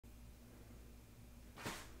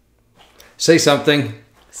Say something.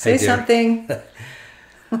 Say something.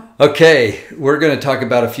 Okay, we're going to talk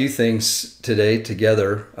about a few things today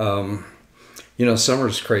together. You know,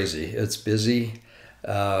 summer's crazy. It's busy.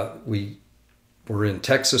 We were in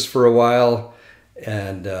Texas for a while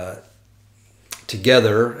and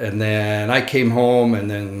together, and then I came home, and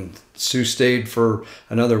then Sue stayed for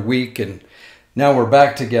another week, and now we're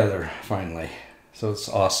back together finally. So it's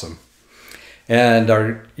awesome. And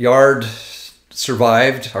our yard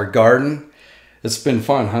survived, our garden. It's been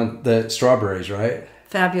fun, huh? The strawberries, right?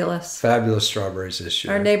 Fabulous. Fabulous strawberries this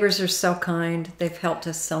year. Our neighbors are so kind. They've helped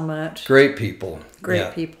us so much. Great people.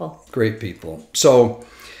 Great people. Great people. So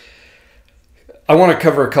I want to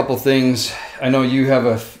cover a couple things. I know you have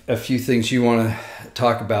a few things you want to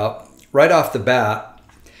talk about. Right off the bat,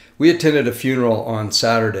 we attended a funeral on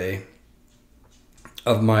Saturday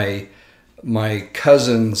of my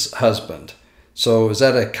cousin's husband. So is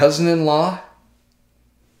that a cousin-in-law?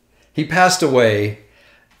 He passed away,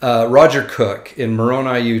 Roger Cook, in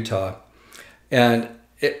Moroni, Utah. And,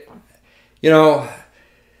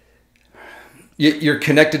 you're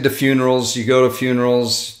connected to funerals. You go to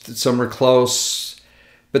funerals. Some are close.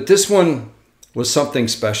 But this one was something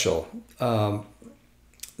special. The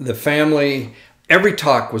family, every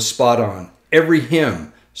talk was spot on. Every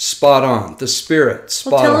hymn, spot on. The Spirit,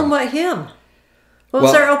 spot on. Well, tell them what hymn. What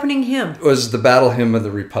was our opening hymn? It was the Battle Hymn of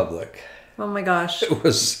the Republic. Oh my gosh. It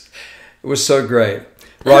was so great.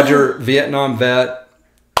 Roger, Vietnam vet,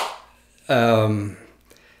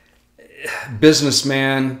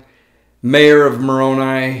 businessman, mayor of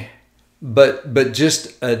Moroni, but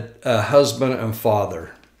just a husband and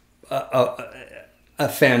father, a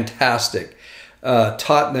fantastic.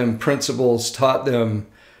 Taught them principles, taught them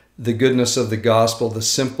the goodness of the gospel, the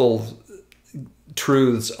simple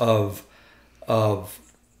truths of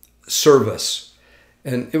service.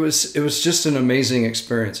 And it was just an amazing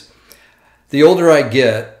experience. The older I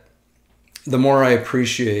get, the more I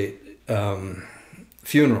appreciate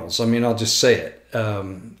funerals. I mean, I'll just say it.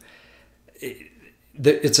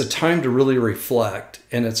 It's a time to really reflect,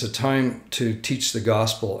 and it's a time to teach the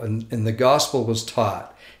gospel. And the gospel was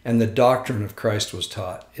taught, and the doctrine of Christ was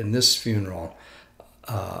taught in this funeral.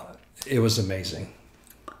 It was amazing.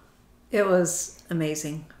 It was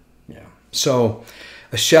amazing. Yeah. So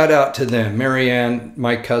a shout out to them. Marianne,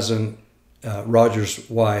 my cousin, Roger's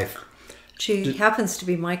wife. She happens to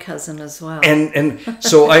be my cousin as well. And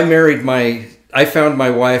so I found my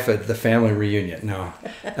wife at the family reunion. No,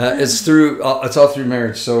 it's all through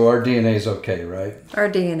marriage. So our DNA is okay, right? Our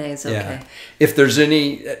DNA is okay. Yeah. If there's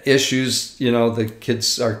any issues,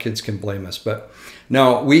 our kids can blame us. But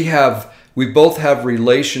no, we both have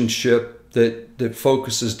relationship that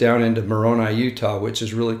focuses down into Moroni, Utah, which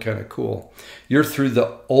is really kind of cool. You're through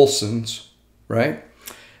the Olsons, right?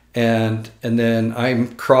 And then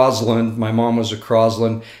I'm Crosland. My mom was a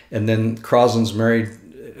Crosland, and then Crosland's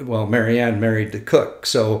Marianne married the Cook.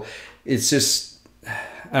 So it's just,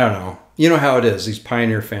 I don't know. You know how it is, these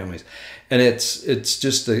pioneer families. And it's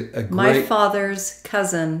just a great... My father's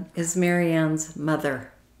cousin is Marianne's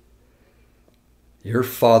mother. Your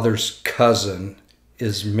father's cousin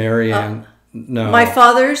is Marianne... no. My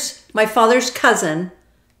father's cousin,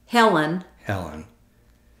 Helen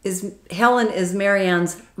is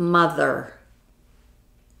Marianne's mother.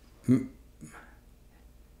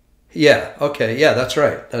 Yeah, okay. Yeah, that's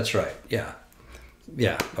right. Yeah.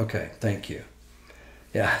 Yeah, okay. Thank you.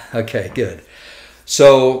 Yeah, okay, good.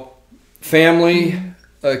 So, family,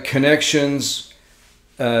 connections,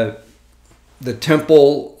 the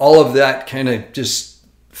temple, all of that kind of just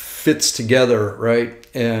fits together, right?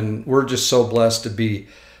 And we're just so blessed to be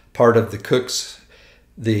part of the Cooks,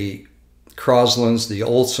 the Croslands, the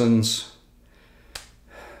Olsons.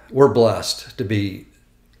 We're blessed to be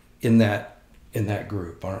in that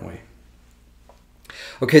group, aren't we?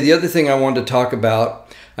 Okay, the other thing I wanted to talk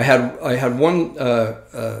about, I had one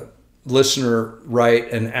listener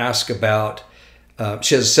write and ask about.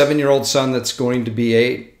 She has a 7-year-old son that's going to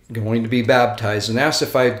be baptized, and asked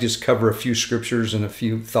if I'd just cover a few scriptures and a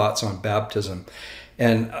few thoughts on baptism.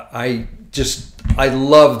 And I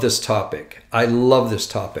love this topic.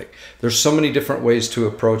 There's so many different ways to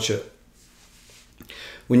approach it.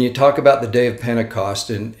 When you talk about the day of Pentecost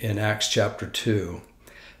in Acts chapter 2,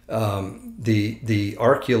 the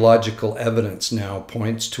archaeological evidence now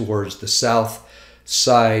points towards the south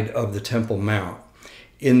side of the Temple Mount.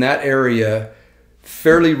 In that area,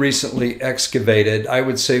 fairly recently excavated, I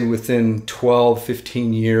would say within 12,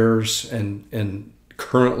 15 years, and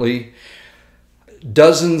currently,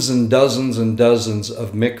 dozens and dozens and dozens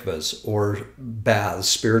of mikvahs, or baths,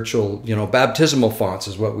 spiritual, baptismal fonts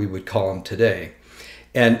is what we would call them today.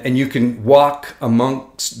 And you can walk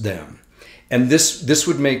amongst them. And this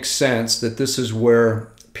would make sense that this is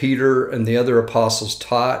where Peter and the other apostles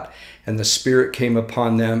taught, and the Spirit came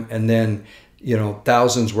upon them, and then,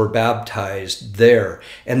 thousands were baptized there.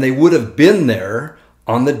 And they would have been there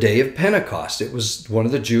on the day of Pentecost. It was one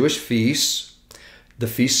of the Jewish feasts, the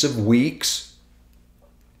Feasts of Weeks,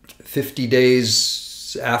 50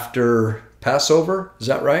 days after Passover. Is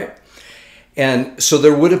that right? And so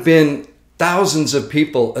there would have been thousands of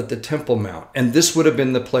people at the Temple Mount. And this would have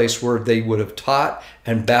been the place where they would have taught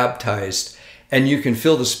and baptized. And you can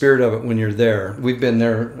feel the spirit of it when you're there. We've been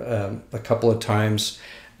there a couple of times,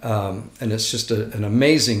 and it's just an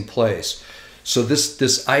amazing place. So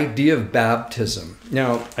this idea of baptism.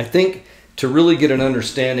 Now, I think to really get an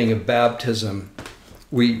understanding of baptism,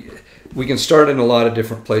 we can start in a lot of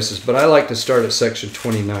different places, but I like to start at section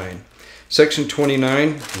 29. Section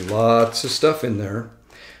 29, lots of stuff in there.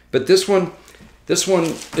 But this one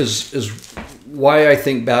is why I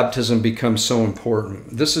think baptism becomes so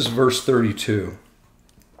important. This is verse 32.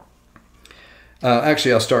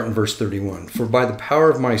 Actually, I'll start in verse 31. For by the power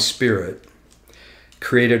of my Spirit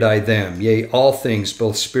created I them, yea, all things,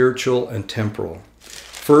 both spiritual and temporal.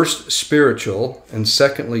 First spiritual, and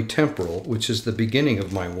secondly temporal, which is the beginning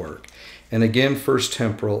of my work. And again, first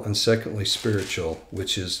temporal, and secondly spiritual,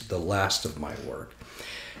 which is the last of my work.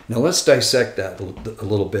 Now let's dissect that a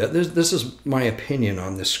little bit. This is my opinion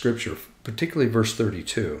on this scripture, particularly verse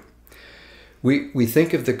 32. We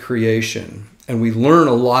think of the creation, and we learn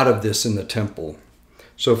a lot of this in the temple.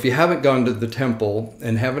 So if you haven't gone to the temple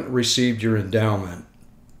and haven't received your endowment,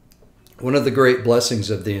 one of the great blessings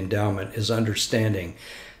of the endowment is understanding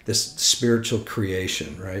this spiritual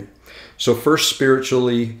creation, right? So first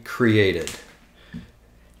spiritually created.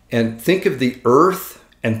 And think of the earth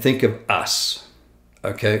and think of us.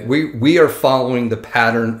 Okay, we are following the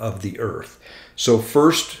pattern of the earth. So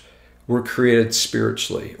first we're created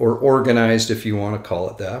spiritually, or organized if you want to call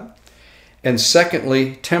it that. And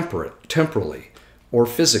secondly, temporally, or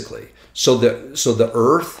physically. So the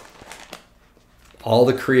earth, all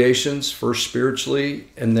the creations, first spiritually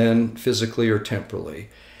and then physically or temporally.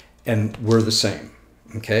 And we're the same.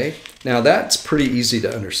 Okay? Now that's pretty easy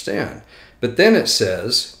to understand. But then it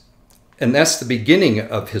says, and that's the beginning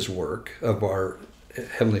of his work, of our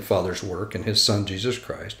Heavenly Father's work and his Son, Jesus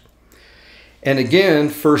Christ. And again,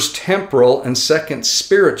 first temporal and second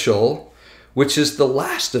spiritual, which is the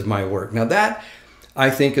last of my work. Now that, I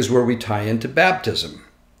think, is where we tie into baptism.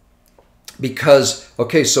 Because,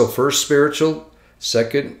 okay, so first spiritual,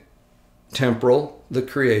 second temporal, the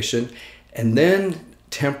creation, and then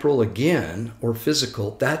temporal again, or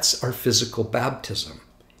physical, that's our physical baptism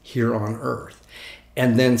here on earth.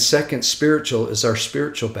 And then second spiritual is our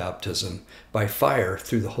spiritual baptism by fire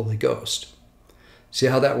through the Holy Ghost. See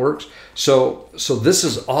how that works? So this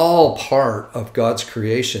is all part of God's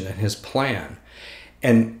creation and his plan.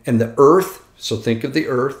 And the earth, so think of the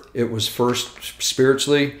earth, it was first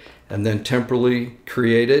spiritually and then temporally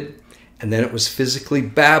created, and then it was physically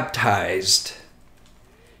baptized.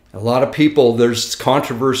 A lot of people, there's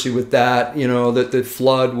controversy with that, that the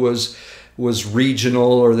flood was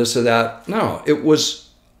regional or this or that. No, it was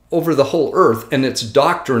over the whole earth, and it's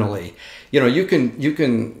doctrinally. You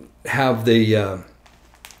can have the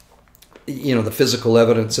the physical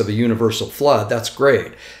evidence of a universal flood. That's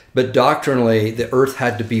great, but doctrinally, the earth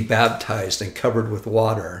had to be baptized and covered with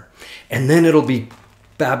water, and then it'll be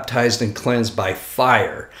baptized and cleansed by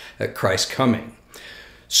fire at Christ's coming.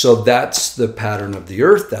 So that's the pattern of the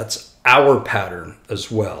earth. That's our pattern as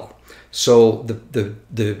well. So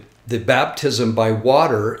the baptism by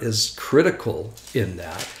water is critical in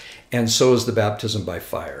that, and so is the baptism by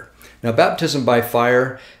fire. Now, baptism by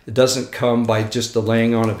fire, it doesn't come by just the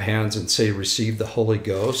laying on of hands and say, receive the Holy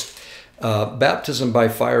Ghost. Baptism by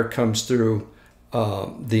fire comes through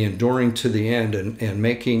the enduring to the end and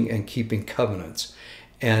making and keeping covenants.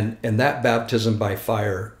 And that baptism by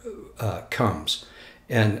fire comes.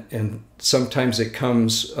 And sometimes it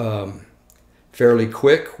comes fairly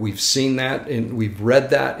quick. We've seen that, and we've read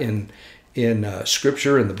that in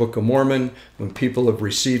Scripture, in the Book of Mormon, when people have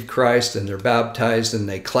received Christ and they're baptized and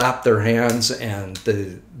they clap their hands and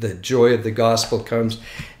the joy of the gospel comes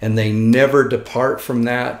and they never depart from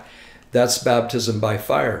that. That's baptism by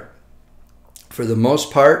fire. For the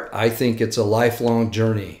most part, I think it's a lifelong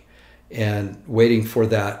journey and waiting for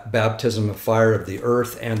that baptism of fire of the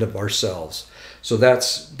earth and of ourselves. So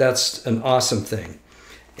that's an awesome thing.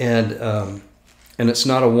 And it's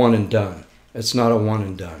not a one and done. It's not a one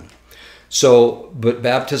and done. So, but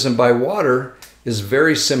baptism by water is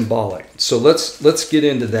very symbolic. So let's get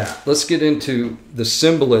into that. Let's get into the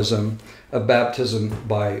symbolism of baptism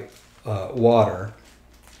by water.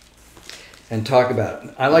 and talk about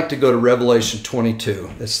it. I like to go to Revelation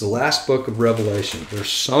 22. It's the last book of Revelation. There's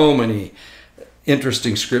so many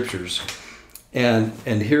interesting scriptures. And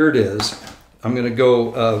here it is. I'm going to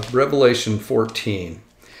go Revelation 14.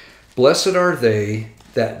 Blessed are they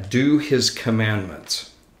that do his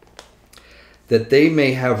commandments, that they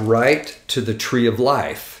may have right to the tree of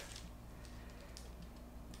life.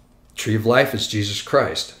 Tree of life is Jesus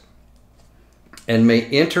Christ. And may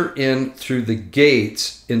enter in through the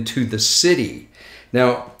gates into the city.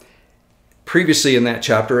 Now, previously in that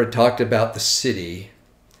chapter, it talked about the city,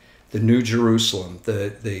 the New Jerusalem,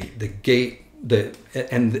 the gate,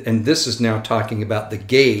 and this is now talking about the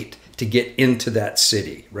gate to get into that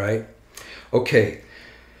city, right? Okay.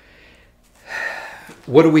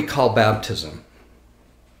 What do we call baptism?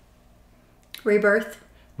 Rebirth.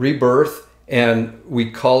 Rebirth, and we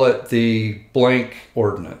call it the blank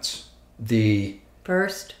ordinance. The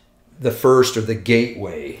First. The first, or the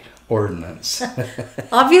gateway ordinance.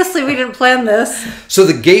 Obviously, we didn't plan this. So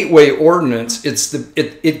the gateway ordinance,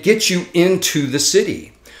 it gets you into the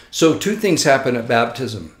city. So two things happen at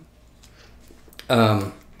baptism.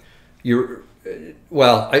 I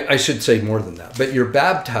should say more than that. But you're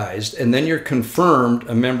baptized, and then you're confirmed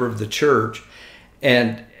a member of the church,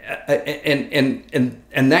 and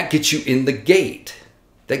that gets you in the gate.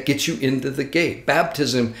 That gets you into the gate.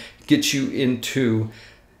 Baptism gets you into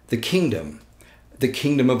the kingdom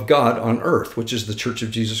of God on earth, which is the Church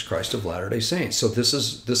of Jesus Christ of Latter-day Saints. So this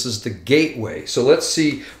is the gateway. So let's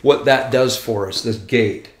see what that does for us, this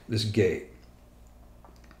gate.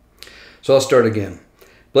 So I'll start again.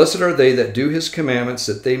 Blessed are they that do his commandments,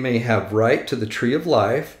 that they may have right to the tree of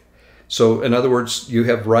life. So in other words, you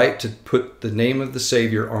have right to put the name of the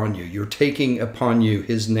Savior on you. You're taking upon you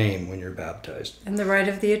his name when you're baptized. And the right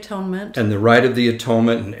of the atonement. And the right of the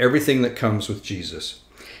atonement and everything that comes with Jesus.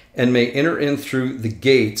 And may enter in through the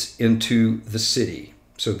gates into the city.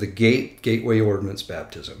 So the gateway ordinance,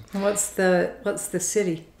 baptism. And what's the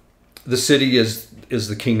city? The city is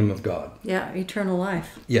the kingdom of God. Yeah, eternal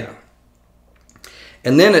life. Yeah.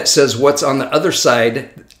 And then it says what's on the other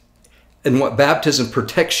side, and what baptism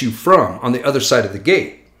protects you from on the other side of the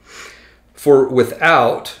gate. For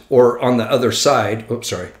without, or on the other side, of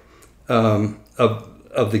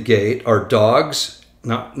the gate are dogs,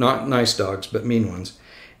 not nice dogs, but mean ones,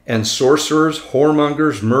 and sorcerers,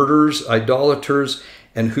 whoremongers, murderers, idolaters,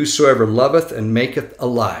 and whosoever loveth and maketh a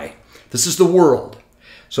lie. This is the world.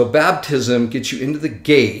 So baptism gets you into the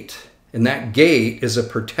gate, and that gate is a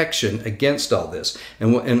protection against all this.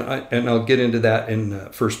 And I'll get into that in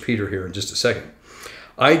 1 Peter here in just a second.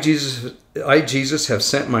 I, Jesus, have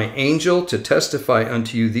sent my angel to testify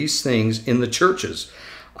unto you these things in the churches.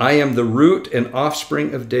 I am the root and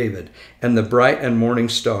offspring of David, and the bright and morning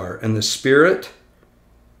star. And the Spirit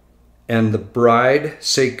and the bride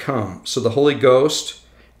say, come. So the Holy Ghost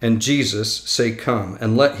and Jesus say, come.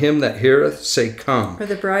 And let him that heareth say, come. For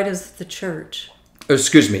the bride is the church.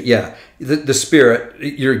 Excuse me, yeah. The Spirit,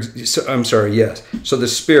 I'm sorry, yes. So the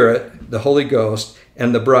Spirit, the Holy Ghost,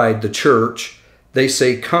 and the bride, the church, they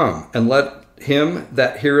say, come. And let him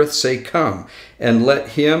that heareth say, come. And let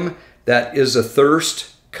him that is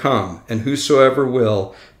athirst come. And whosoever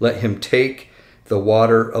will, let him take the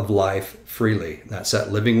water of life freely. That's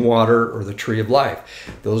that living water, or the tree of life.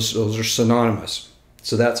 Those are synonymous.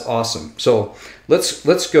 So that's awesome. So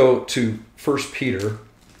let's go to 1 Peter.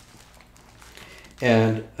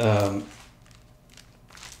 And 1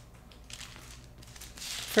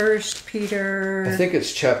 Peter. I think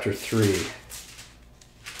it's chapter 3.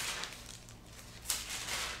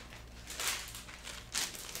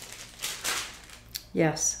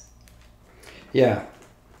 Yes. Yeah.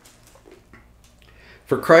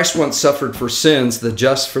 For Christ once suffered for sins, the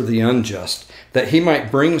just for the unjust, that he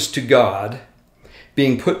might bring us to God,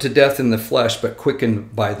 being put to death in the flesh, but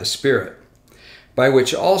quickened by the Spirit. By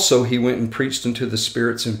which also he went and preached unto the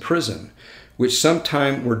spirits in prison, which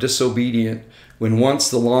sometime were disobedient, when once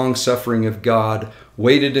the long suffering of God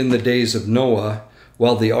waited in the days of Noah,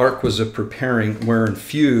 while the ark was a preparing, wherein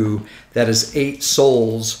few, that is 8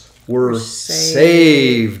 souls, were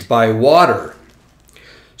saved by water.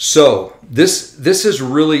 So this is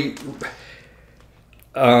really,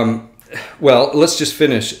 well, let's just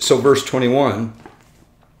finish. So verse 21,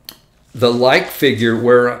 the like figure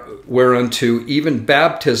whereunto even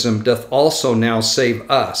baptism doth also now save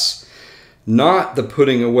us, not the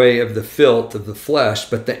putting away of the filth of the flesh,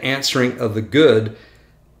 but the answering of a good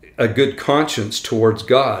conscience towards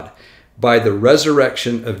God by the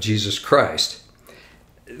resurrection of Jesus Christ.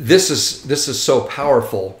 This is so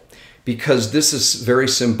powerful, because this is very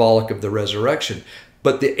symbolic of the resurrection.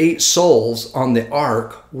 But the 8 souls on the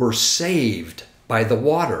ark were saved by the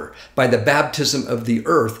water, by the baptism of the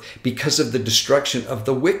earth, because of the destruction of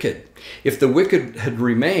the wicked. If the wicked had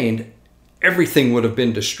remained, everything would have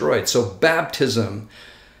been destroyed. So baptism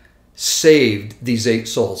saved these 8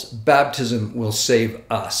 souls. Baptism will save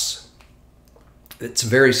us. It's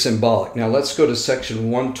very symbolic. Now let's go to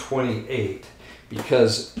section 128,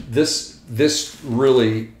 because this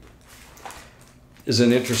really is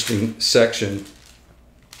an interesting section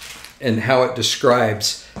and how it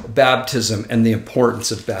describes baptism and the importance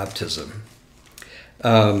of baptism.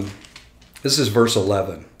 This is verse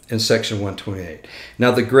 11 in section 128. Now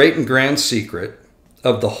the great and grand secret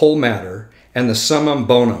of the whole matter and the summum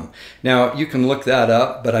bonum. Now you can look that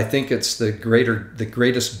up, but I think it's the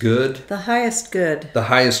greatest good. The highest good. The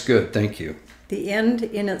highest good, thank you. The end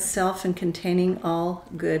in itself and containing all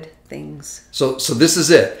good things. So this is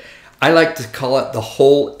it. I like to call it the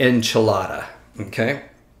whole enchilada, okay?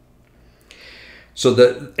 So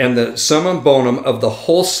the summum bonum of the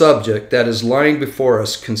whole subject that is lying before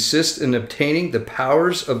us consists in obtaining the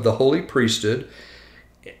powers of the holy priesthood,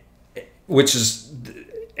 which is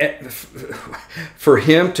for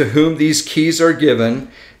him to whom these keys are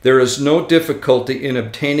given. There is no difficulty in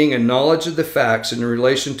obtaining a knowledge of the facts in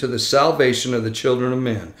relation to the salvation of the children of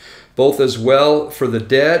men, both as well for the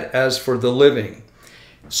dead as for the living.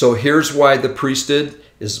 So here's why the priesthood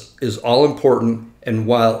is all important, and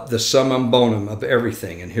while the summum bonum of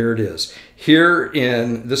everything, and here it is.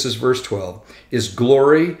 This is verse 12, is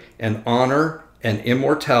glory and honor and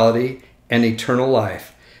immortality and eternal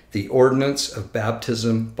life, the ordinance of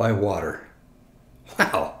baptism by water.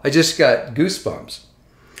 Wow, I just got goosebumps.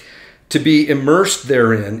 To be immersed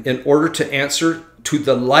therein in order to answer to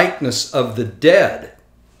the likeness of the dead,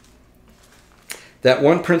 that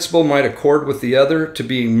one principle might accord with the other. To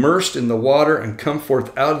be immersed in the water and come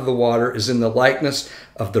forth out of the water is in the likeness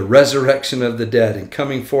of the resurrection of the dead and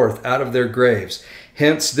coming forth out of their graves.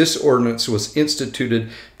 Hence, this ordinance was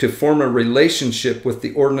instituted to form a relationship with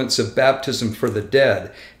the ordinance of baptism for the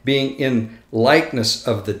dead, being in likeness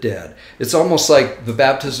of the dead. It's almost like the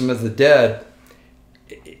baptism of the dead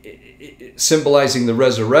symbolizing the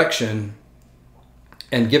resurrection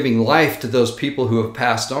and giving life to those people who have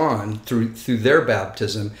passed on through their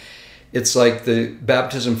baptism. It's like the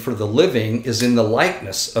baptism for the living is in the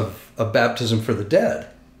likeness of baptism for the dead.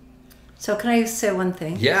 So can I say one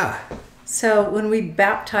thing? Yeah. So when we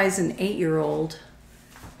baptize an 8-year-old,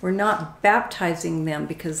 we're not baptizing them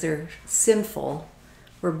because they're sinful.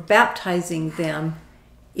 We're baptizing them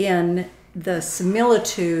in the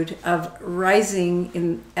similitude of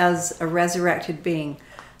rising as a resurrected being.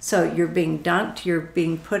 So you're being dunked, you're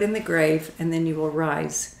being put in the grave, and then you will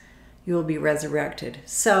rise. You will be resurrected.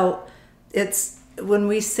 So it's when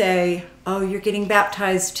we say, oh, you're getting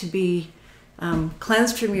baptized to be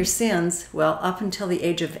cleansed from your sins, well, up until the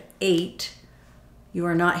age of 8, you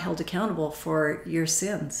are not held accountable for your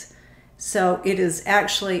sins. So it is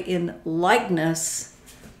actually in likeness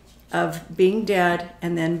of being dead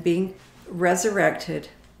and then being resurrected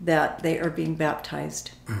that they are being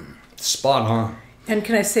baptized. Spot on. And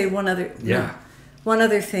can I say one other? Yeah. No, one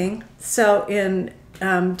other thing. So in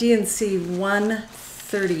D&C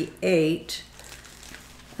 138,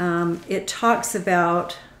 it talks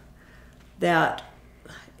about that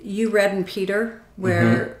you read in Peter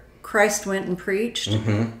where Christ went and preached.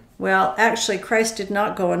 Mm-hmm. Well, actually, Christ did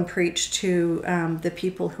not go and preach to the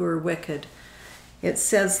people who are wicked. It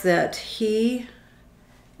says that he...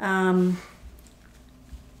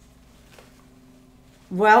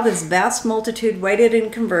 while this vast multitude waited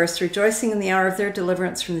and conversed, rejoicing in the hour of their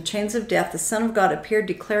deliverance from the chains of death, the Son of God appeared,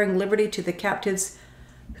 declaring liberty to the captives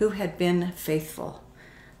who had been faithful.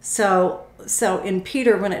 So in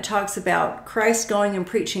Peter, when it talks about Christ going and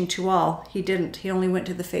preaching to all, he didn't. He only went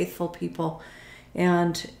to the faithful people.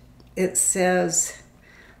 And it says,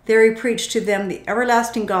 there he preached to them the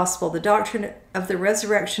everlasting gospel, the doctrine of the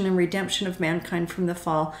resurrection and redemption of mankind from the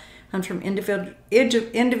fall, and from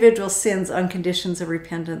individual sins on conditions of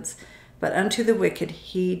repentance. But unto the wicked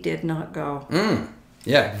he did not go.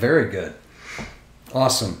 Yeah, very good.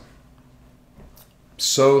 Awesome.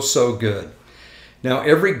 So good. Now,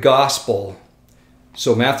 every gospel,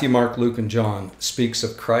 so Matthew, Mark, Luke, and John, speaks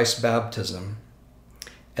of Christ's baptism,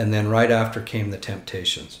 and then right after came the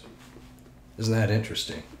temptations. Isn't that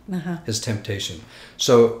interesting? His temptation.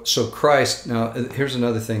 So Christ, now here's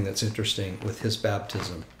another thing that's interesting with his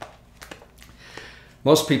baptism.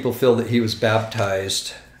 Most people feel that he was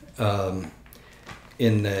baptized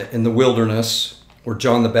in the wilderness where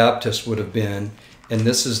John the Baptist would have been, and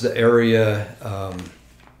this is the area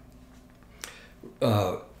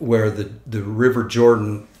where the River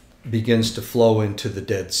Jordan begins to flow into the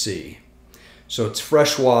Dead Sea. So it's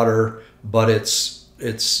fresh water, but it's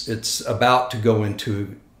about to go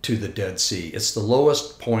into the Dead Sea. It's the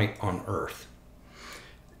lowest point on Earth.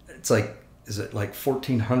 It's like, is it like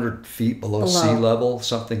 1,400 feet below sea level,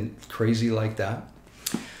 something crazy like that?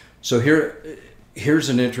 So here's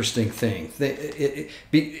an interesting thing.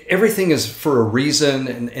 Everything is for a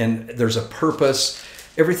reason, and there's a purpose.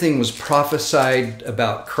 Everything was prophesied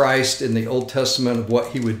about Christ in the Old Testament of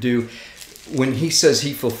what he would do. When he says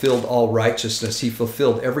he fulfilled all righteousness, he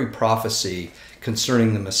fulfilled every prophecy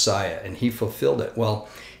concerning the Messiah, and he fulfilled it. Well,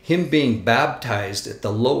 him being baptized at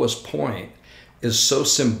the lowest point is so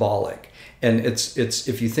symbolic. And it's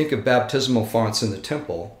if you think of baptismal fonts in the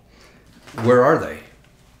temple, where are they?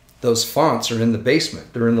 Those fonts are in the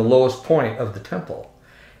basement. They're in the lowest point of the temple.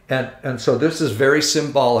 And so this is very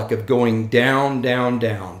symbolic of going down, down,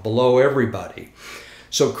 down, below everybody.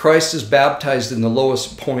 So Christ is baptized in the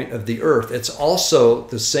lowest point of the earth. It's also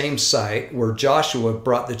the same site where Joshua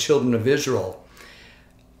brought the children of Israel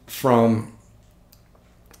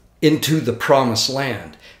into the promised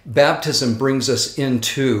land. Baptism brings us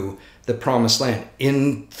into the promised land,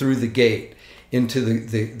 in through the gate, into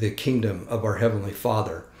the kingdom of our Heavenly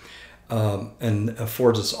Father. And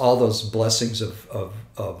affords us all those blessings of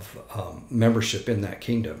membership in that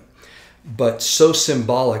kingdom. But so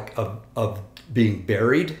symbolic of being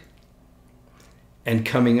buried and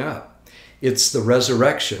coming up. It's the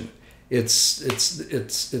resurrection. It's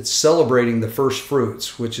celebrating the first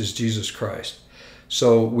fruits, which is Jesus Christ.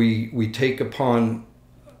 So we take upon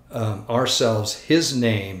ourselves his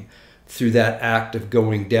name through that act of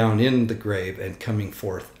going down in the grave and coming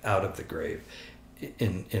forth out of the grave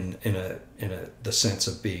in the sense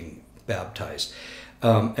of being baptized.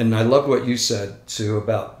 And I love what you said, Sue,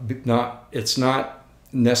 about it's not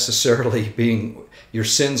necessarily being, your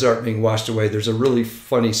sins aren't being washed away. There's a really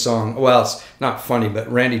funny song. Well, it's not funny,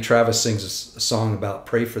 but Randy Travis sings a song about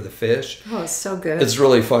pray for the fish. Oh, it's so good. It's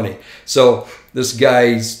really funny. So this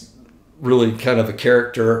guy's really kind of a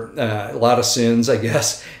character, a lot of sins, I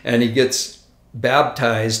guess, and he gets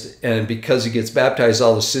baptized, and because he gets baptized,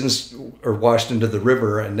 all the sins are washed into the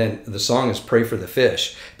river, and then the song is pray for the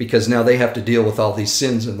fish, because now they have to deal with all these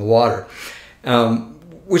sins in the water,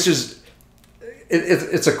 which is,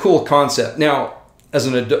 it's a cool concept. Now, as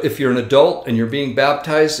if you're an adult and you're being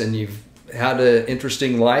baptized and you've had an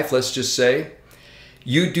interesting life, let's just say,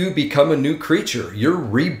 you do become a new creature. You're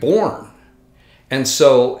reborn. And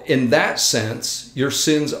so in that sense, your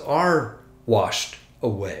sins are washed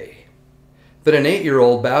away. But an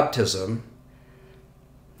 8-year-old baptism,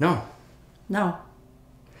 no. No.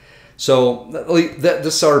 So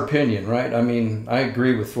that's our opinion, right? I mean, I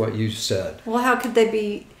agree with what you said. Well, how could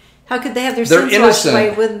they have their They're sins washed innocent.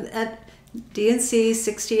 away when DNC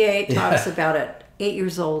 68 talks about it, 8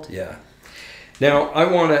 years old? Yeah. Now, I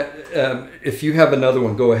want to, if you have another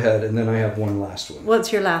one, go ahead, and then I have one last one.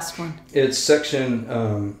 What's your last one? It's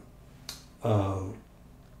section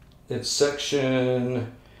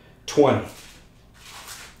 20,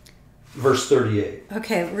 verse 38.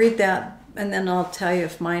 Okay, read that, and then I'll tell you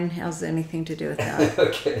if mine has anything to do with that.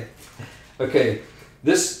 Okay.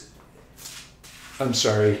 I'm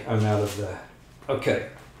sorry, I'm out of the... Okay.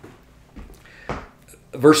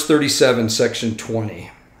 Verse 37, section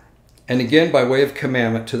 20. And again, by way of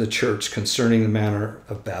commandment to the church concerning the manner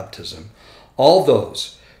of baptism, all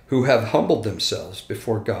those who have humbled themselves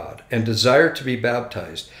before God and desire to be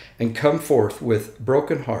baptized and come forth with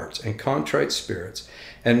broken hearts and contrite spirits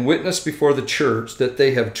and witness before the church that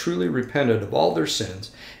they have truly repented of all their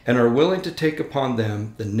sins and are willing to take upon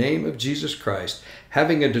them the name of Jesus Christ,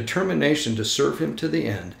 having a determination to serve him to the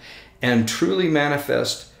end, and truly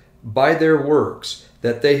manifest by their works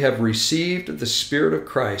that they have received the Spirit of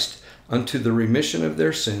Christ unto the remission of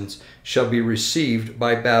their sins, shall be received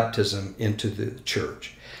by baptism into the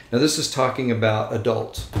church. Now this is talking about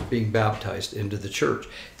adults being baptized into the church.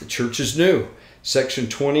 The church is new. Section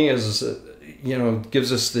 20 is,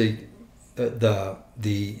 gives us the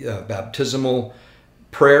baptismal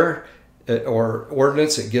prayer or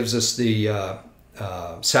ordinance. It gives us the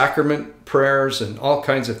sacrament prayers and all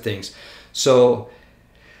kinds of things. So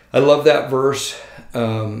I love that verse.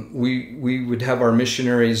 We would have our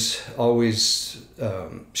missionaries always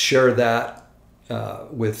share that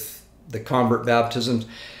with the convert baptisms.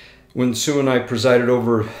 When Sue and I presided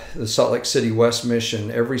over the Salt Lake City West Mission,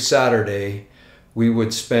 every Saturday we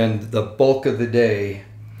would spend the bulk of the day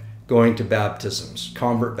going to baptisms,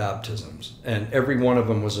 convert baptisms, and every one of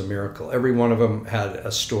them was a miracle. Every one of them had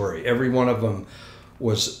a story. Every one of them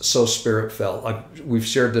was so spirit-felt. We've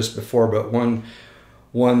shared this before, but one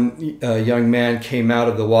young man came out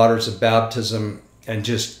of the waters of baptism and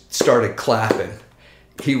just started clapping.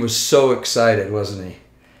 he was so excited, wasn't he?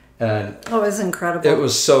 And Oh, it was incredible. it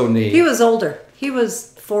was so neat. He was older. He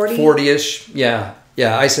was 40. 40-ish, yeah.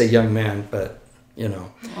 Yeah, I say young man, but, you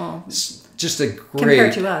know. Oh, Just a great...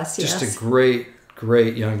 compared to us, just yes. a great,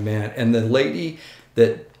 great young man. And the lady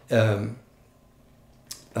that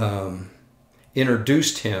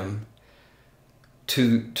introduced him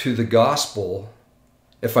to the gospel,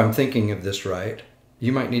 if I'm thinking of this right,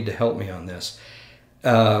 you might need to help me on this.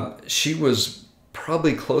 She was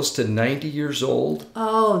probably close to 90 years old.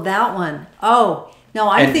 Oh, that one. Oh, no,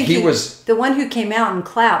 I'm And thinking he was- the one who came out and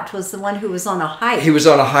clapped was the one who was on a hike. He was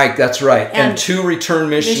on a hike, that's right. And And two returned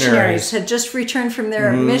missionaries. Had just returned from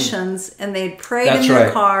their missions, and they'd prayed That's in their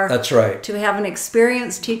right. car That's right. to have an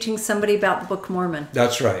experience teaching somebody about the Book of Mormon.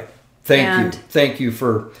 That's right. Thank And- you. Thank you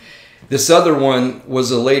for... This other one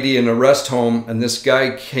was a lady in a rest home, and this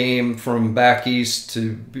guy came from back east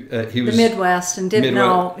to... he was The Midwest, and didn't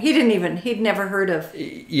Midwest. know, he'd never heard of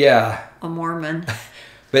Yeah. a Mormon.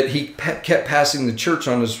 But he kept passing the church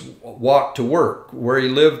on his walk to work. Where he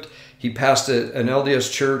lived, he passed an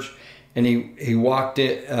LDS church, and he walked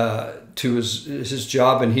in, to his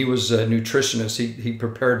job, and he was a nutritionist. He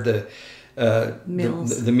prepared the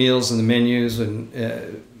meals and the menus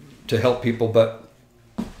and to help people. But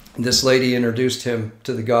this lady introduced him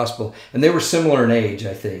to the gospel, and they were similar in age,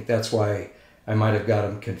 I think. That's why I might have got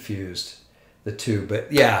them confused, the two.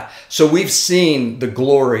 But yeah, so we've seen the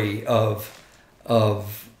glory of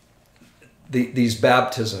these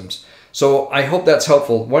baptisms. So I hope that's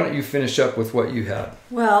helpful. Why don't you finish up with what you had?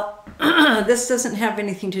 Well, this doesn't have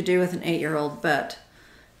anything to do with an 8-year-old, but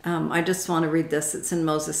I just want to read this. It's in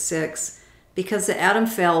Moses 6. Because Adam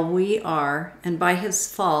fell, we are, and by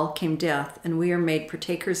his fall came death, and we are made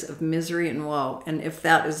partakers of misery and woe. And if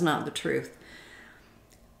that is not the truth.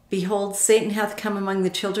 Behold, Satan hath come among the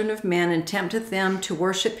children of men, and tempteth them to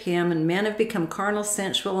worship him, and men have become carnal,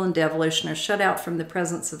 sensual, and devilish, and are shut out from the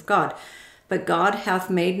presence of God. But God hath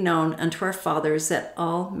made known unto our fathers that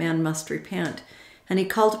all men must repent. And he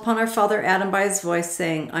called upon our father Adam by his voice,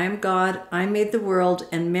 saying, I am God, I made the world,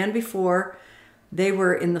 and men before they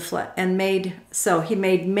were in the flesh, he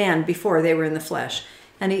made men before they were in the flesh.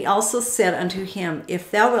 And he also said unto him,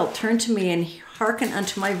 If thou wilt turn to me and hearken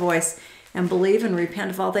unto my voice, and believe and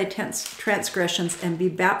repent of all thy transgressions, and be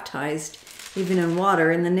baptized, even in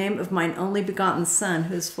water, in the name of mine only begotten Son,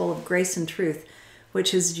 who is full of grace and truth,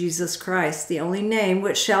 which is Jesus Christ, the only name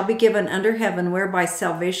which shall be given under heaven, whereby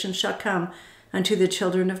salvation shall come unto the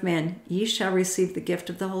children of men, ye shall receive the gift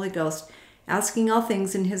of the Holy Ghost, asking all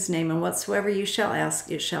things in his name, and whatsoever you shall ask,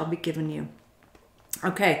 it shall be given you.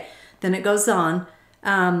 Okay, then it goes on.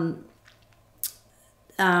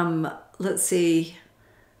 Let's see.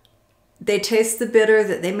 They taste the bitter,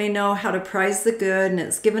 that they may know how to prize the good, and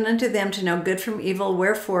it's given unto them to know good from evil,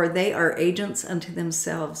 wherefore they are agents unto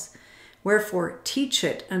themselves. Wherefore teach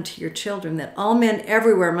it unto your children, that all men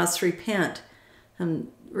everywhere must repent.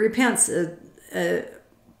 And repent isn't...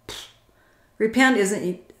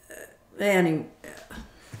 Anyway,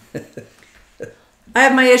 I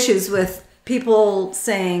have my issues with people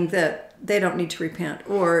saying that they don't need to repent,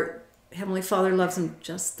 or Heavenly Father loves them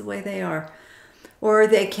just the way they are, or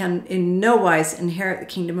they can in no wise inherit the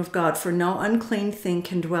kingdom of God, for no unclean thing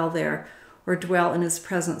can dwell there, or dwell in his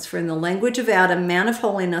presence. For in the language of Adam, man of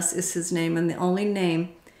holiness is his name, and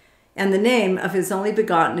the name of his only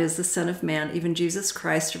begotten is the Son of Man, even Jesus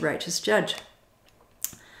Christ, a righteous judge.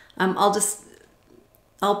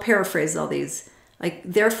 I'll paraphrase all these. Like,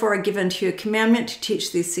 therefore I give unto you a commandment to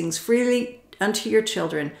teach these things freely unto your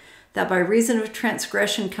children, that by reason of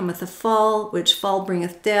transgression cometh a fall, which fall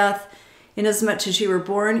bringeth death, inasmuch as you were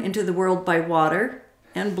born into the world by water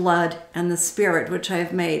and blood and the Spirit which I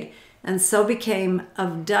have made, and so became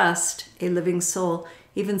of dust a living soul.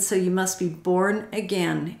 Even so you must be born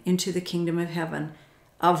again into the kingdom of heaven,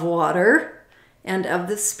 of water and of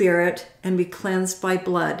the Spirit, and be cleansed by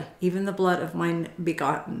blood, even the blood of mine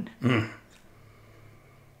begotten.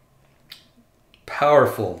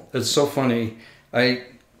 Powerful. It's so funny. I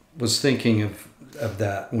was thinking of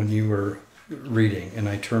that when you were reading, and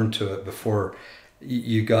I turned to it before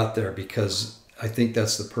you got there, because I think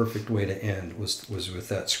that's the perfect way to end, was with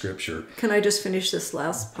that scripture. Can I just finish this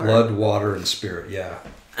last part? Blood, water, and Spirit, yeah.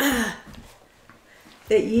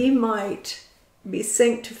 That ye might be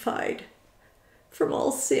sanctified from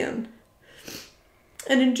all sin,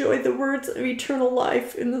 and enjoy the words of eternal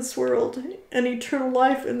life in this world, and eternal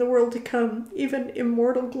life in the world to come, even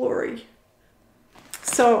immortal glory.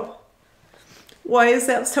 So, why is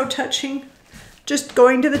that so touching? Just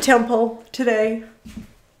going to the temple today,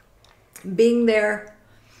 being there,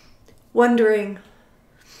 wondering,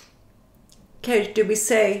 okay, do we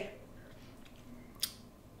say,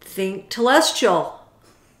 think telestial.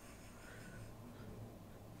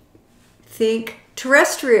 Think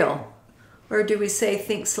terrestrial. Or do we say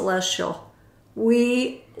think celestial?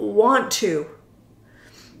 We want to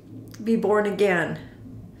be born again.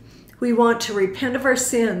 We want to repent of our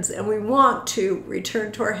sins, and we want to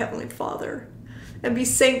return to our Heavenly Father and be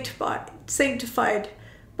sanctified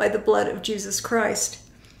by the blood of Jesus Christ.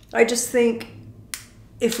 I just think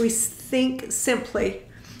if we think simply,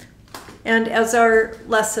 and as our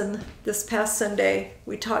lesson this past Sunday,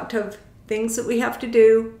 we talked of things that we have to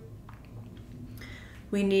do.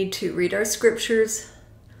 We need to read our scriptures,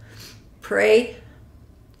 pray,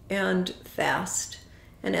 and fast.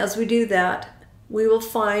 And as we do that, we will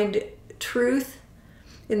find truth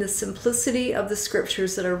in the simplicity of the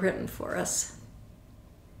scriptures that are written for us.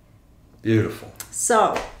 Beautiful.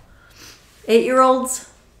 So,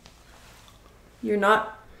 8-year-olds, you're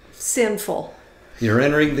not sinful. You're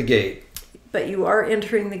entering the gate. But you are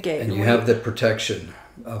entering the gate. And you have the protection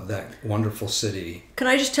of that wonderful city. Can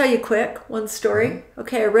I just tell you quick, one story? Mm-hmm.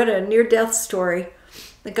 Okay, I read a near-death story.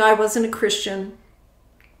 The guy wasn't a Christian.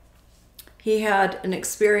 He had an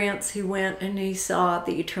experience. He went and he saw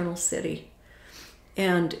the eternal city.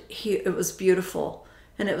 And it was beautiful.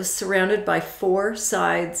 And it was surrounded by 4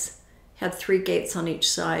 sides, had 3 gates on each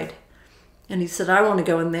side. And he said, I want to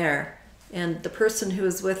go in there. And the person who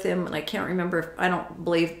was with him, and I can't remember, I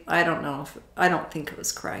don't think it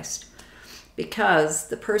was Christ. Because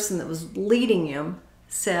the person that was leading him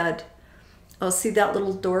said, oh, see that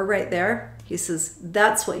little door right there? He says,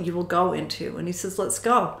 that's what you will go into. And he says, let's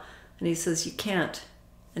go. And he says, you can't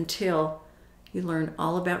until you learn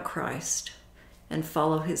all about Christ and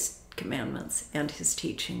follow his commandments and his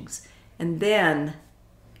teachings. And then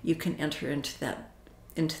you can enter into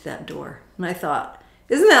that door. And I thought,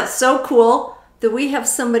 isn't that so cool that we have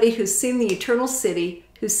somebody who's seen the eternal city,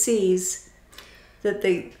 who sees that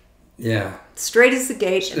straight is the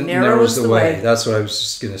gate and narrow is the way. That's what I was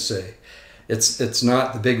just going to say. It's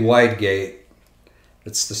not the big wide gate.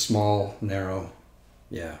 It's the small, narrow.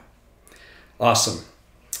 Yeah. Awesome.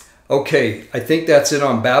 Okay, I think that's it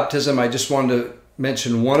on baptism. I just wanted to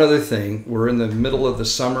mention one other thing. We're in the middle of the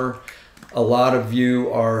summer. A lot of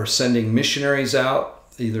you are sending missionaries out,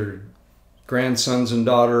 either grandsons and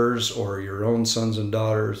daughters or your own sons and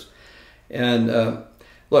daughters. And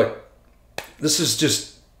look, this is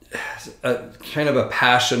just a kind of a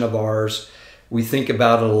passion of ours. We think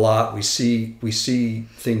about it a lot. We see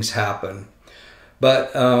things happen.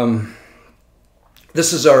 But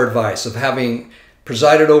this is our advice of having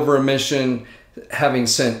presided over a mission, having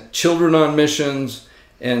sent children on missions,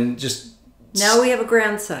 and just... Now we have a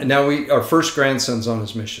grandson. Now our first grandson's on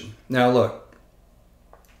his mission. Now look,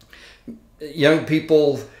 young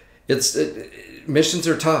people, missions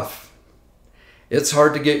are tough. It's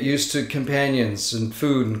hard to get used to companions and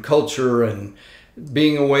food and culture and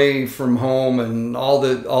being away from home and all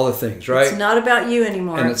the things, right? It's not about you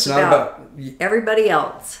anymore. And it's not about everybody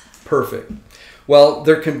else. Perfect. Well,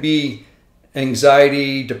 there can be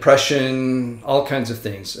anxiety, depression, all kinds of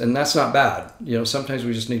things, and that's not bad. Sometimes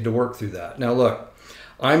we just need to work through that. Now, look,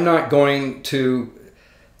 I'm not going to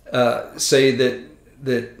say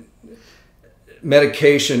that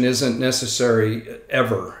medication isn't necessary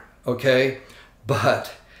ever, okay?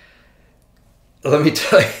 But let me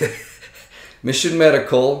tell you, Mission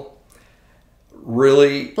Medical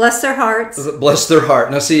really... Bless their hearts. Bless their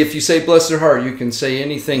heart. Now see, if you say bless their heart, you can say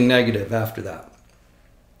anything negative after that.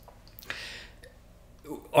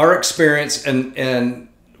 Our experience, and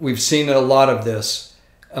we've seen a lot of this,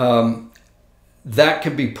 that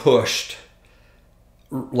can be pushed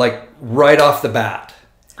like right off the bat.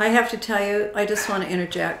 I have to tell you, I just want to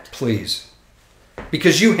interject. Please.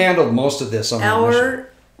 Because you handled most of this on our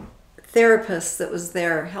therapist that was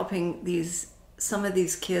there helping some of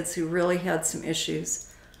these kids who really had some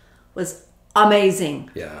issues was amazing.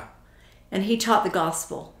 Yeah. And he taught the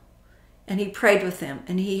gospel, and he prayed with them,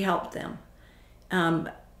 and he helped them.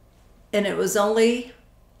 And it was only,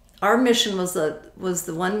 our mission was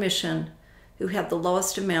the one mission who had the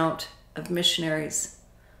lowest amount of missionaries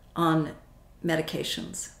on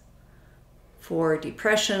medications for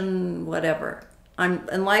depression, whatever.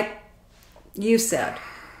 And like you said,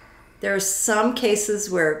 there are some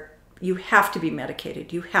cases where you have to be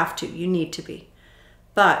medicated. You need to be.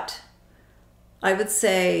 But I would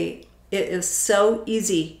say it is so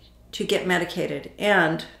easy to get medicated.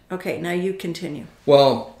 And, okay, now you continue.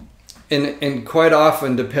 Well, and quite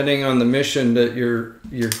often, depending on the mission that your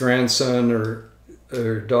grandson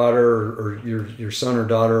or daughter or your son or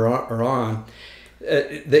daughter are on,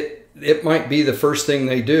 it might be the first thing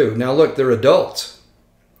they do. Now look, they're adults,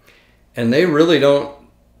 and they really don't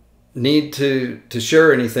need to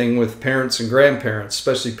share anything with parents and grandparents,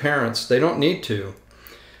 especially parents. They don't need to.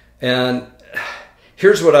 And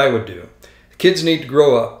here's what I would do. Kids need to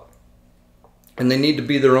grow up, and they need to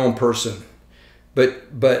be their own person.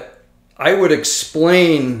 But I would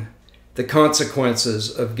explain the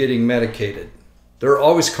consequences of getting medicated. There are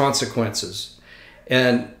always consequences.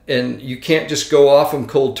 And you can't just go off them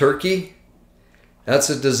cold turkey. That's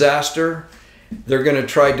a disaster. They're going to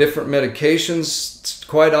try different medications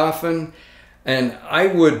quite often. And I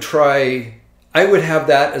would have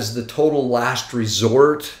that as the total last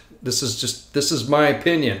resort. This is my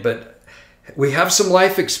opinion, but we have some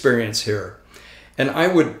life experience here. And I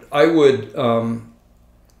would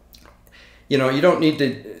you don't need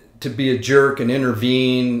to be a jerk and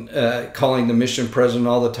intervene, calling the mission president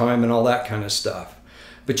all the time and all that kind of stuff.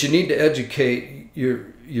 But you need to educate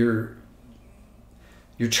your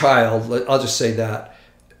child, I'll just say that,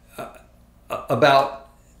 about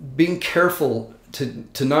being careful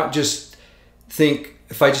to not just think,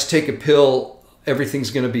 if I just take a pill,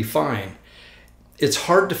 everything's going to be fine. It's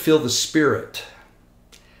hard to feel the spirit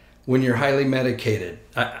when you're highly medicated.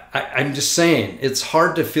 I'm just saying, it's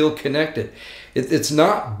hard to feel connected. It's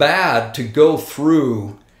not bad to go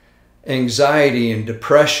through anxiety and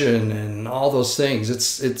depression and all those things.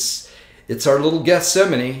 It's our little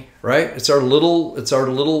Gethsemane, right? It's our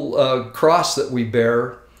little cross that we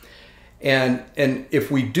bear, and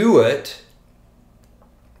if we do it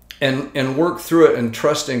and work through it and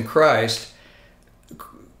trust in Christ,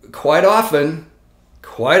 quite often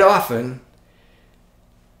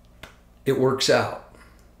it works out.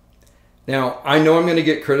 Now, I know I'm going to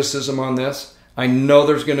get criticism on this. I know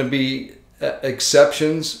there's going to be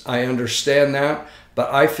exceptions. I understand that,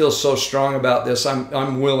 but I feel so strong about this.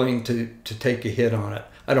 I'm willing to take a hit on it.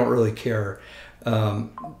 I don't really care,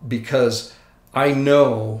 because I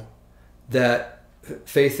know that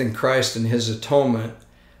faith in Christ and His atonement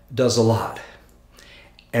does a lot.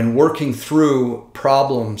 And working through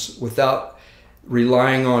problems without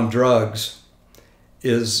relying on drugs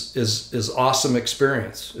is awesome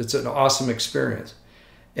experience. It's an awesome experience.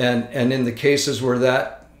 And in the cases where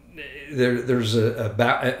there's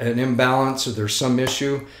an imbalance or there's some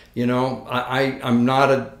issue, I'm not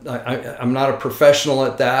a professional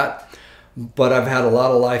at that, but I've had a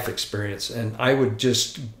lot of life experience, and I would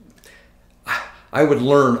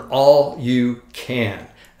learn all you can.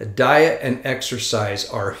 Diet and exercise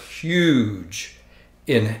are huge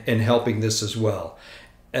in helping this as well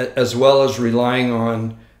as relying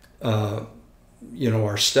on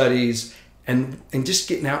our studies and just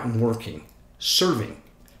getting out and working, serving,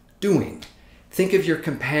 doing. Think of your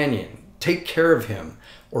companion. Take care of him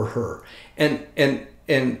or her, and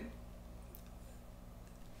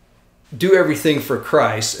do everything for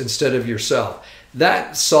Christ instead of yourself.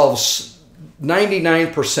 That solves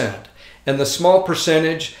 99%. And the small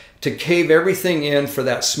percentage, to cave everything in for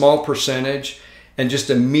that small percentage and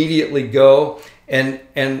just immediately go, and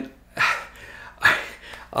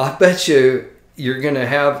I'll bet you're going to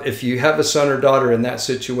have, if you have a son or daughter in that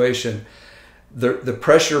situation, the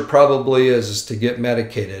pressure probably is to get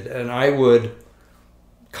medicated. And I would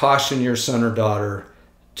caution your son or daughter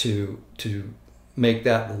to make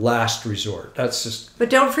that last resort. That's just...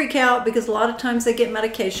 But don't freak out, because a lot of times they get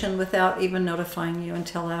medication without even notifying you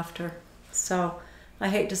until after. So I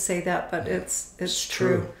hate to say that, but it's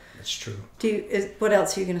true. It's true. What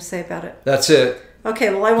else are you going to say about it? That's it.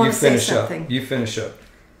 Okay, well, I want to say something. You finish up.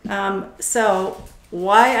 So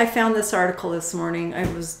why I found this article this morning,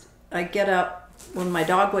 I get up when my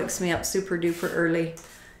dog wakes me up super duper early,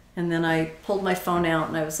 and then I pulled my phone out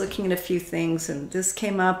and I was looking at a few things, and this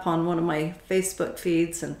came up on one of my Facebook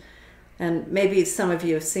feeds, and maybe some of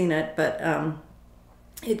you have seen it, but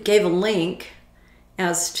it gave a link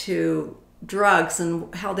as to drugs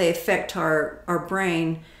and how they affect our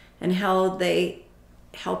brain and how they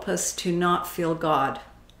help us to not feel God.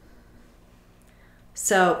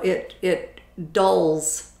 So it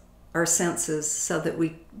dulls our senses so that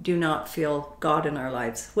we do not feel God in our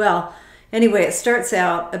lives. Well, anyway, it starts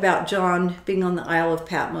out about John being on the Isle of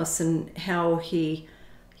Patmos and how he,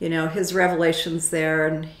 his revelations there,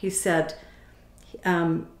 and he said,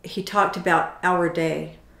 he talked about our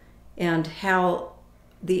day and how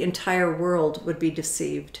the entire world would be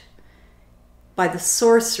deceived by the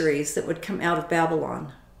sorceries that would come out of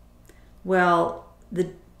Babylon. Well,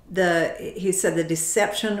 he said the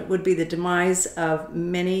deception would be the demise of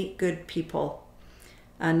many good people.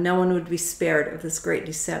 No one would be spared of this great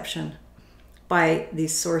deception by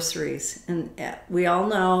these sorceries. And we all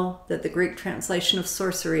know that the Greek translation of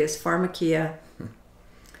sorcery is pharmakia,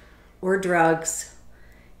 or drugs.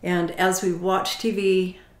 And as we watch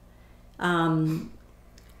TV,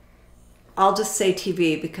 I'll just say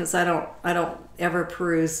TV because I don't ever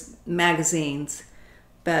peruse magazines.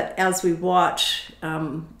 But as we watch,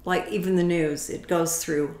 like even the news, it goes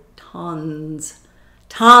through tons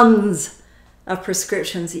of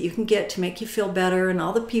prescriptions that you can get to make you feel better, and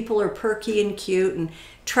all the people are perky and cute and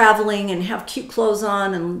traveling and have cute clothes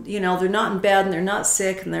on, and they're not in bed and they're not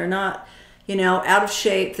sick and they're not out of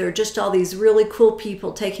shape. They're just all these really cool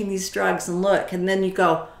people taking these drugs, and look, and then you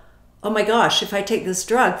go, oh my gosh, if I take this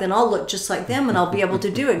drug, then I'll look just like them and I'll be able to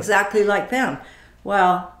do exactly like them.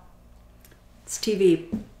 Well, it's TV,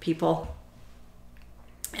 people.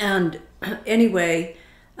 And anyway,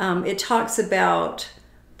 it talks about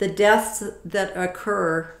the deaths that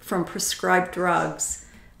occur from prescribed drugs.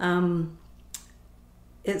 And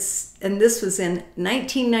this was in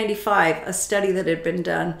 1995, a study that had been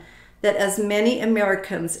done, that as many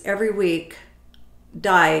Americans every week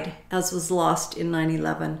died as was lost in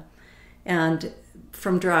 9/11 and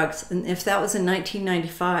from drugs. And if that was in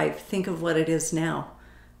 1995, think of what it is now.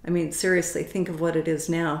 I mean, seriously, think of what it is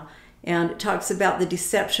now. And it talks about the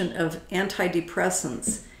deception of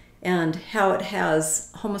antidepressants and how it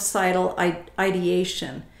has homicidal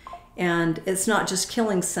ideation. And it's not just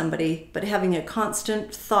killing somebody, but having a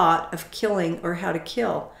constant thought of killing or how to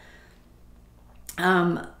kill.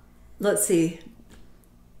 Let's see.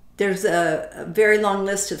 There's a very long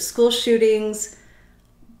list of school shootings,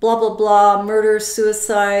 blah, blah, blah, murders,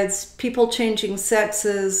 suicides, people changing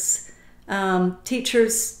sexes,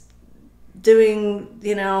 teachers doing,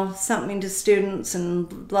 something to students,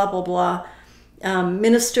 and blah, blah, blah.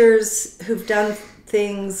 Ministers who've done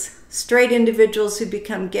things, straight individuals who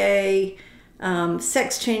become gay,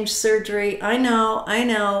 sex change surgery. I know.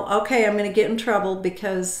 Okay, I'm going to get in trouble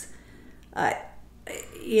because,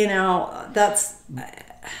 that's...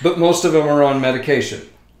 But most of them are on medication.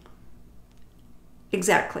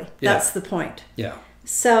 Exactly. Yeah. That's the point. Yeah.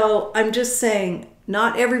 So I'm just saying,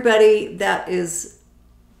 not everybody that is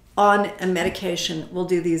on a medication will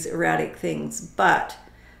do these erratic things, but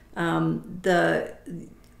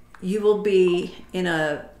you will be in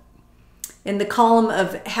the column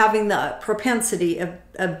of having the propensity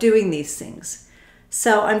of doing these things.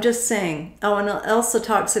 So I'm just saying. Oh, and it also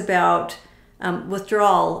talks about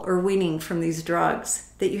withdrawal or weaning from these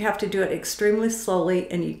drugs, that you have to do it extremely slowly,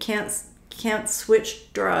 and you can't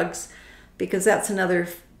switch drugs, because that's another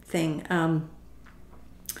thing.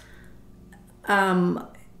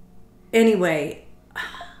 Anyway,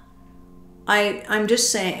 I'm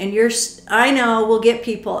just saying, and I know we'll get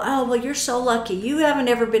people, oh, well, you're so lucky. You haven't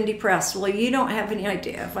ever been depressed. Well, you don't have any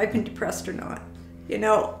idea if I've been depressed or not.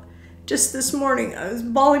 Just this morning, I was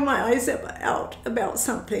bawling my eyes out about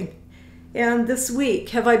something. And this week,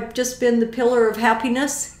 have I just been the pillar of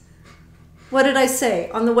happiness? What did I say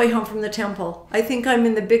on the way home from the temple? I think I'm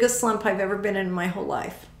in the biggest slump I've ever been in my whole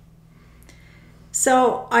life.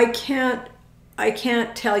 So I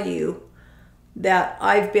can't tell you that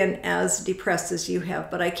I've been as depressed as you have,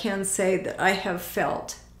 but I can say that I have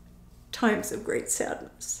felt times of great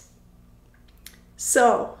sadness.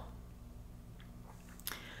 So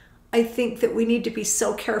I think that we need to be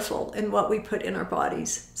so careful in what we put in our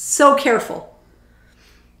bodies. So careful.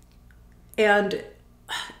 And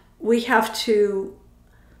we have to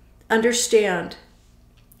understand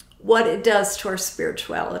what it does to our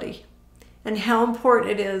spirituality and how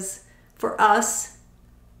important it is for us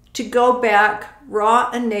to go back raw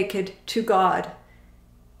and naked to God.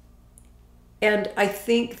 And I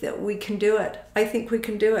think that we can do it. I think we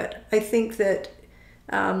can do it. I think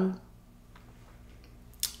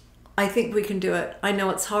we can do it. I know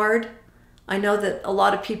it's hard. I know that a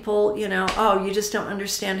lot of people, oh, you just don't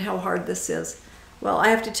understand how hard this is. Well, I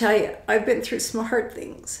have to tell you, I've been through some hard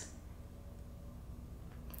things.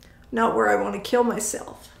 Not where I want to kill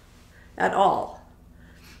myself at all.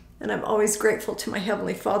 And I'm always grateful to my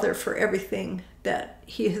Heavenly Father for everything that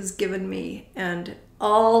He has given me. And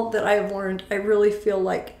all that I have learned, I really feel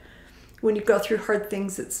like when you go through hard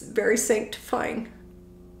things, it's very sanctifying.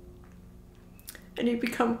 And you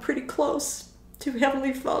become pretty close to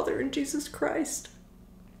Heavenly Father and Jesus Christ.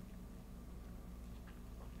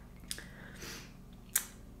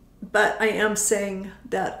 But I am saying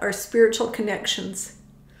that our spiritual connections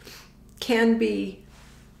can be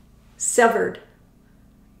severed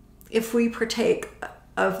if we partake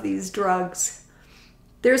of these drugs.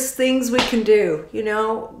 There's things we can do,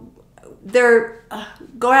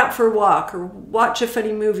 go out for a walk or watch a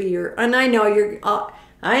funny movie, and I know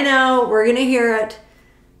we're going to hear it.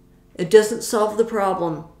 It doesn't solve the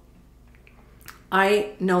problem.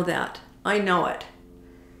 I know that. I know it.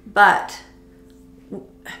 But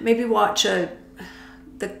maybe watch the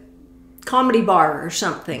Comedy Bar or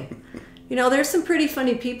something. You know, there's some pretty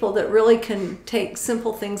funny people that really can take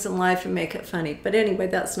simple things in life and make it funny. But anyway,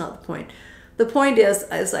 that's not the point. The point is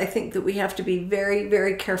I think that we have to be very,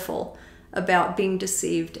 very careful about being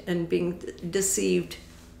deceived and being deceived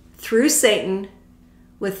through Satan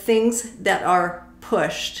with things that are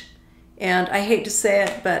pushed. And I hate to say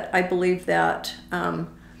it, but I believe that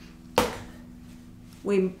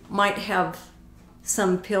we might have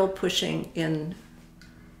some pill pushing in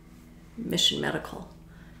Mission Medical.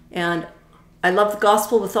 And I love the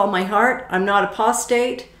gospel with all my heart. I'm not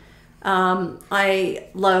apostate. I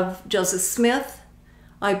love Joseph Smith.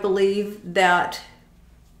 I believe that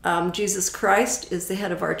Jesus Christ is the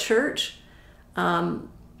head of our church. I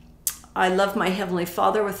love my Heavenly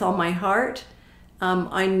Father with all my heart.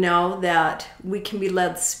 I know that we can be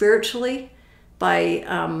led spiritually by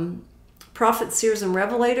prophets, seers, and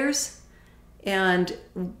revelators.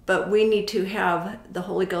 But we need to have the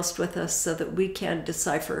Holy Ghost with us so that we can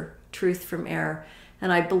decipher truth from error.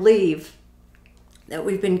 And I believe that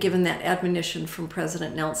we've been given that admonition from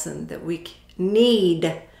President Nelson that we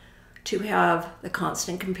need to have the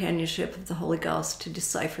constant companionship of the Holy Ghost to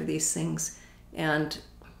decipher these things. And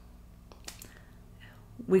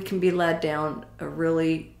we can be led down a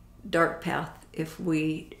really dark path if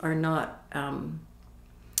we are not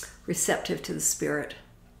receptive to the Spirit.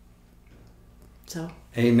 So.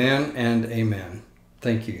 Amen and amen.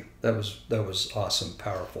 Thank you. That was awesome,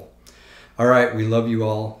 powerful. All right, we love you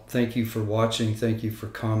all. Thank you for watching. Thank you for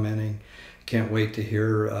commenting. Can't wait to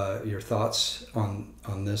hear your thoughts on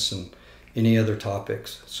this and any other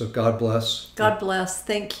topics. So God bless. God bless.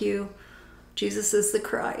 Thank you. Jesus is the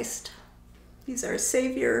Christ. He's our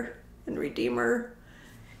Savior and Redeemer.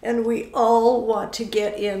 And we all want to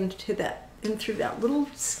get in through that little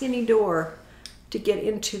skinny door to get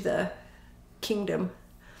into the kingdom.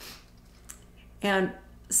 And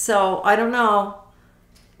so, I don't know.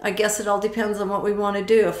 I guess it all depends on what we want to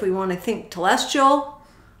do. If we want to think telestial,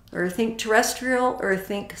 or think terrestrial, or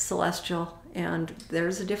think celestial. And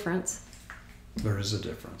there's a difference. There is a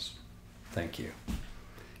difference. Thank you.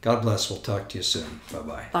 God bless. We'll talk to you soon.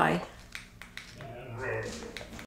 Bye-bye. Bye.